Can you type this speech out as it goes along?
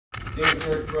David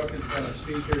George Brooke has been a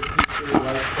speaker, teacher,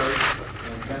 life coach,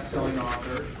 and best-selling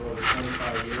author for over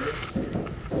 25 years.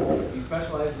 He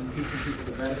specializes in teaching people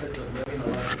the benefits of living a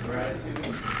life of gratitude,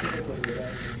 particularly the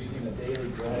benefits of using a daily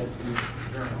gratitude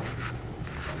journal.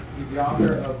 He's the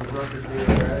author of the Broker's Daily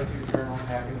Gratitude Journal,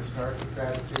 Happiness Starts with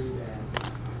Gratitude, and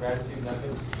Gratitude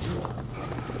Nuggets.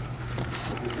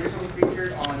 He was recently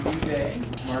featured on New Day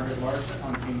with Margaret Larson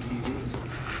on King TV,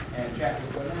 and Chat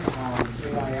with Women on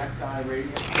KIXI Radio.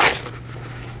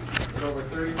 With over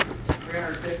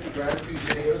 350 gratitude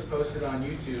videos posted on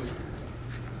YouTube.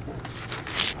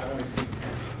 I've only seen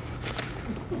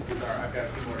 10. Sorry, I've got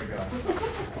 2 more to go.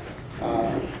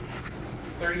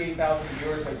 38,000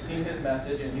 viewers have seen his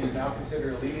message, and he is now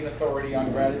considered a leading authority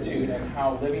on gratitude and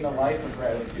how living a life of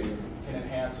gratitude can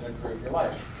enhance and improve your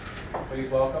life.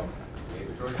 Please welcome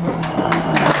David George.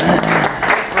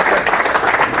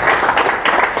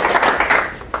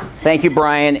 Thank you,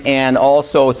 Brian, and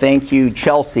also thank you,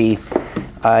 Chelsea.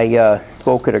 I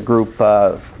spoke at a group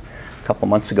a couple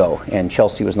months ago, and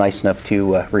Chelsea was nice enough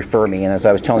to refer me. And as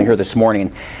I was telling her this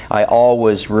morning, I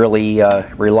always really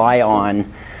rely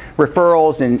on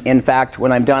referrals. And in fact,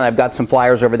 when I'm done, I've got some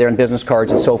flyers over there and business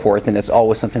cards and so forth, and it's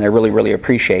always something I really, really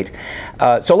appreciate.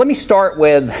 So let me start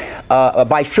with,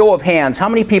 by show of hands, how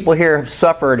many people here have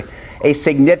suffered a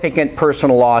significant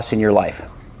personal loss in your life?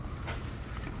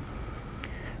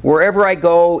 Wherever I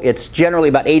go, it's generally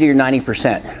about 80 or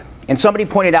 90%. And somebody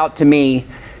pointed out to me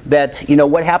that, you know,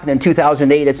 what happened in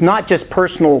 2008, it's not just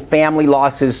personal family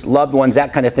losses, loved ones,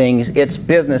 that kind of things. It's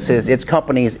businesses, it's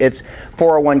companies, it's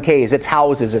 401ks, it's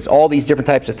houses, it's all these different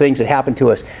types of things that happen to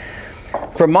us.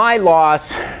 For my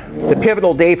loss, the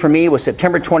pivotal day for me was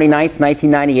September 29th,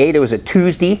 1998. It was a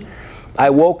Tuesday.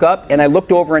 I woke up and I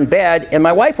looked over in bed and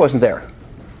my wife wasn't there.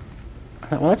 I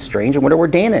thought, well, that's strange. I wonder where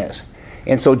Dana is.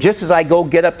 And so just as I go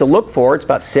get up to look for her, it's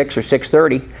about 6 or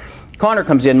 6:30, Connor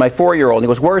comes in, my 4-year-old, and he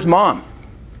goes, "Where's Mom?"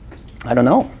 I don't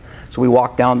know. So we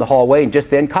walk down the hallway, and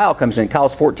just then Kyle comes in.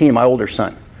 Kyle's 14, my older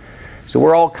son. So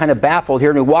we're all kind of baffled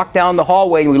here, and we walk down the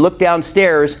hallway, and we look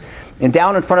downstairs, and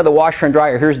down in front of the washer and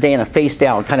dryer, here's Dana face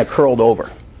down, kind of curled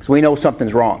over. So we know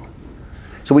something's wrong.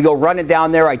 So we go running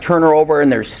down there. I turn her over,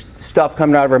 and there's stuff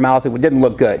coming out of her mouth. It didn't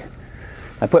look good.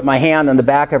 I put my hand on the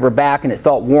back of her back, and it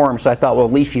felt warm, so I thought, well,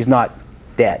 at least she's not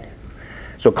dead.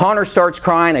 So Connor starts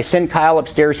crying. I send Kyle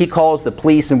upstairs. He calls the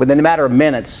police, and within a matter of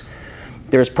minutes,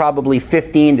 there's probably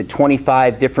 15 to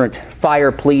 25 different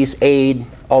fire, police, aid,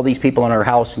 all these people in our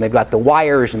house, and they've got the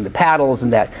wires and the paddles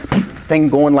and that thing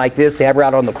going like this. They have her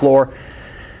out on the floor.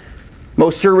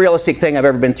 Most surrealistic thing I've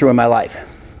ever been through in my life.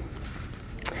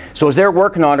 So as they're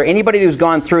working on her, anybody who's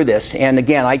gone through this, and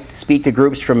again, I speak to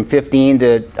groups from 15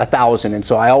 to 1,000, and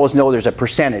so I always know there's a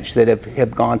percentage that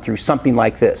have gone through something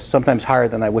like this, sometimes higher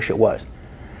than I wish it was.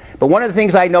 But one of the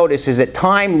things I noticed is that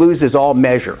time loses all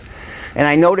measure. And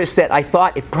I noticed that I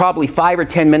thought it probably 5 or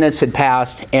 10 minutes had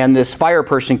passed, and this fire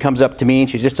person comes up to me, and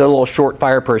she's just a little short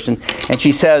fire person, and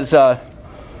she says,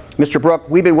 "Mr. Brooke,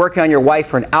 we've been working on your wife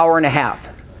for an hour and a half,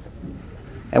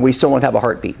 and we still don't have a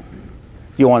heartbeat.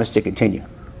 You want us to continue?"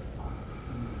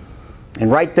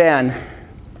 And right then,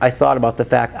 I thought about the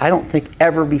fact, I don't think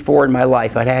ever before in my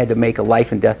life I'd had to make a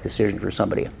life and death decision for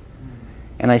somebody.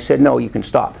 And I said, "No, you can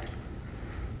stop."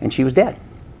 And she was dead.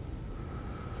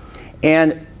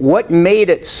 And what made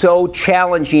it so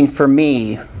challenging for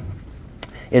me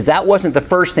is that wasn't the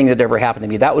first thing that ever happened to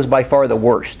me. That was by far the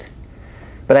worst.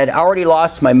 But I'd already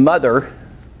lost my mother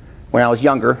when I was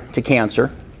younger to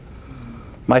cancer.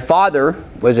 My father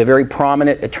was a very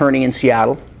prominent attorney in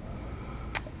Seattle.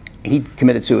 He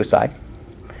committed suicide.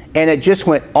 And it just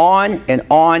went on and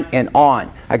on and on.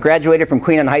 I graduated from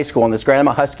Queen Anne High School, and this I'm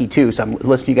a Husky too, so I'm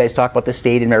listening to you guys talk about the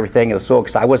stadium and everything. It was so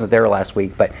exciting. I wasn't there last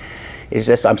week, but it's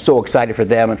just, I'm so excited for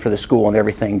them and for the school and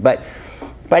everything. But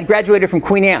I graduated from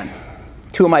Queen Anne.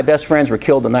 2 of my best friends were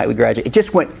killed the night we graduated. It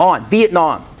just went on.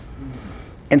 Vietnam.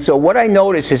 And so what I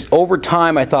noticed is over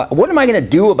time I thought, what am I going to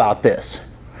do about this?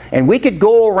 And we could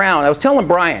go around. I was telling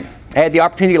Brian, I had the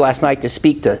opportunity last night to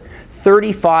speak to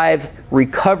 35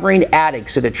 recovering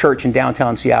addicts at a church in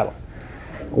downtown Seattle.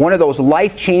 One of those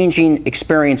life-changing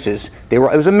experiences. It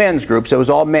was a men's group, so it was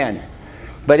all men.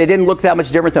 But it didn't look that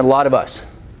much different than a lot of us.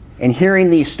 And hearing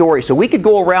these stories. So we could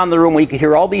go around the room, we could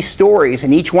hear all these stories,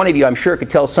 and each one of you, I'm sure,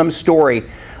 could tell some story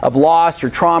of loss or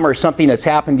trauma or something that's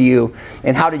happened to you,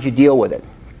 and how did you deal with it.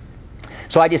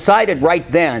 So I decided right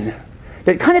then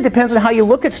that it kind of depends on how you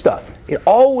look at stuff. It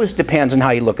always depends on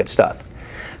how you look at stuff.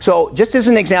 So just as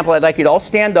an example, I'd like you to all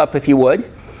stand up if you would.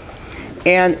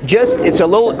 And just, it's a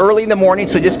little early in the morning,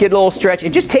 so just get a little stretch.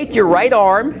 And just take your right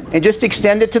arm and just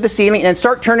extend it to the ceiling and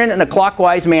start turning it in a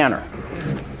clockwise manner.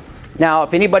 Now,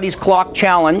 if anybody's clock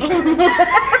challenged,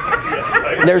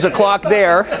 there's a clock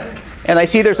there, and I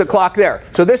see there's a clock there.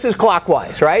 So this is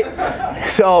clockwise, right?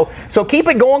 So keep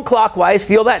it going clockwise.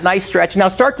 Feel that nice stretch. Now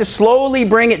start to slowly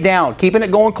bring it down, keeping it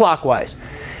going clockwise.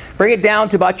 Bring it down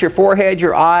to about your forehead,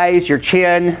 your eyes, your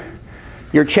chin,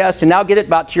 your chest, and now get it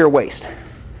about to your waist.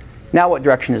 Now what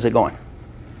direction is it going?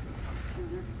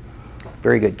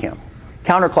 Very good, Kim.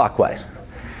 Counterclockwise.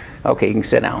 Okay, you can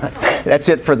sit down. That's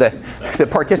it for the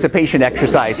participation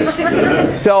exercises.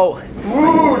 So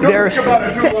there's it'll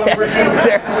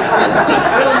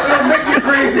make you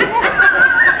crazy.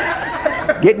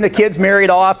 Getting the kids married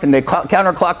off and the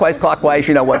counterclockwise, clockwise,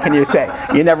 you know, what can you say?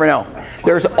 You never know.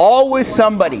 There's always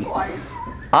somebody.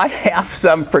 I have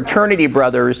some fraternity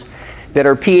brothers that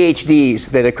are PhDs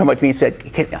that have come up to me and said,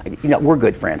 you know, we're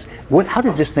good friends. How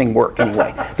does this thing work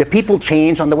anyway? Do people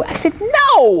change on the way? I said,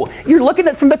 no! You're looking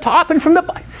at it from the top and from the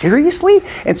bottom. Seriously?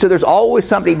 And so there's always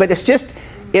somebody, but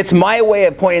it's my way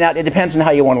of pointing out, it depends on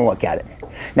how you want to look at it.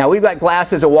 Now we've got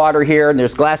glasses of water here, and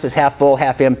there's glasses half full,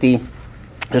 half empty.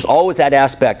 There's always that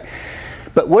aspect.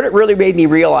 But what it really made me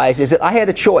realize is that I had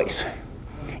a choice.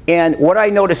 And what I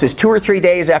noticed is 2 or 3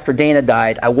 days after Dana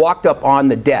died, I walked up on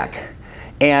the deck.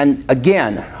 And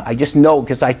again, I just know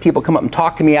because people come up and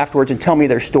talk to me afterwards and tell me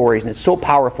their stories, and it's so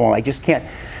powerful, and I just can't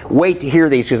wait to hear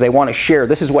these because they want to share.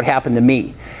 This is what happened to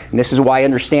me, and this is why I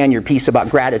understand your piece about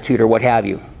gratitude or what have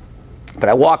you. But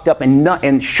I walked up,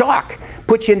 and shock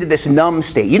puts you into this numb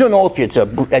state. You don't know if it's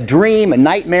a dream, a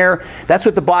nightmare. That's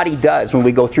what the body does when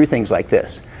we go through things like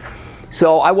this.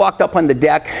 So I walked up on the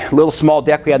deck, a little small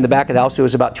deck we had in the back of the house. It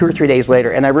was about 2 or 3 days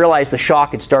later, and I realized the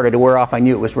shock had started to wear off. I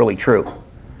knew it was really true.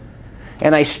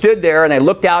 And I stood there and I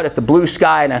looked out at the blue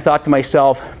sky and I thought to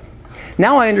myself,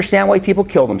 now I understand why people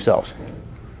kill themselves.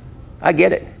 I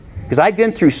get it. Because I've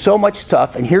been through so much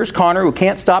stuff, and here's Connor who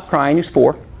can't stop crying, who's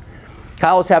 4.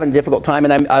 Kyle's having a difficult time,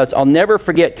 and I'll never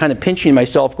forget kind of pinching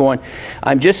myself going,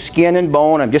 I'm just skin and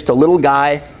bone, I'm just a little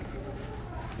guy,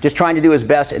 just trying to do his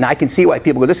best, and I can see why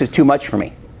people go, this is too much for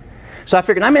me. So I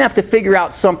figured I'm going to have to figure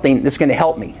out something that's going to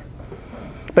help me.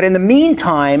 But in the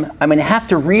meantime, I'm going to have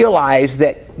to realize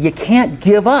that you can't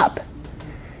give up.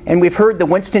 And we've heard the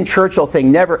Winston Churchill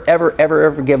thing, never, ever, ever,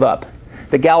 ever give up.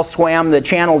 The gal swam the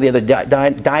channel the other day,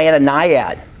 Diana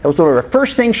Nyad. That was one of the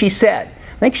first things she said.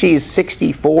 I think she's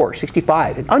 64,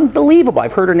 65. Unbelievable.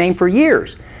 I've heard her name for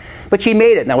years. But she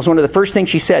made it, and that was one of the first things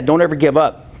she said, don't ever give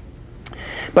up.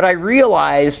 But I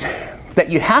realized that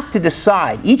you have to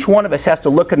decide. Each one of us has to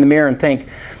look in the mirror and think,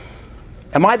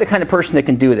 am I the kind of person that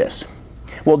can do this?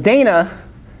 Well, Dana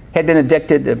had been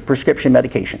addicted to prescription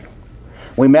medication.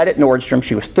 We met at Nordstrom.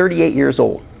 She was 38 years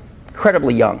old,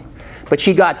 incredibly young. But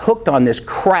she got hooked on this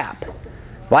crap,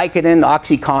 Vicodin,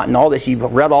 OxyContin, all this. You've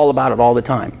read all about it all the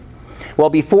time.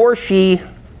 Well, before she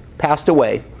passed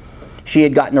away, she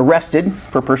had gotten arrested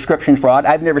for prescription fraud.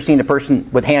 I've never seen a person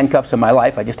with handcuffs in my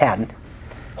life. I just hadn't.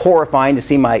 Horrifying to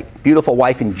see my beautiful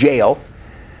wife in jail.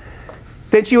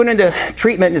 Then she went into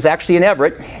treatment and is actually in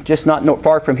Everett, just not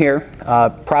far from here,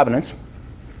 Providence,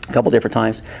 a couple different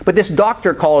times. But this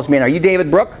doctor calls me, and are you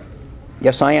David Brook?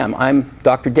 Yes, I am. I'm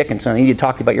Dr. Dickinson. I need to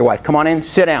talk to you about your wife. Come on in,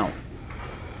 sit down.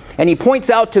 And he points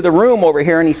out to the room over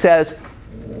here and he says,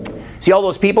 see all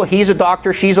those people? He's a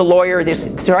doctor, she's a lawyer. This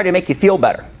is trying to make you feel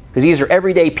better, because these are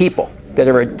everyday people that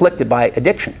are afflicted by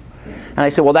addiction. And I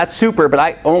said, well, that's super, but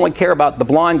I only care about the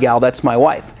blonde gal. That's my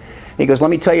wife. And he goes,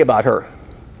 let me tell you about her.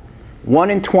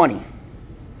 1 in 20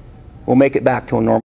 will make it back to a normal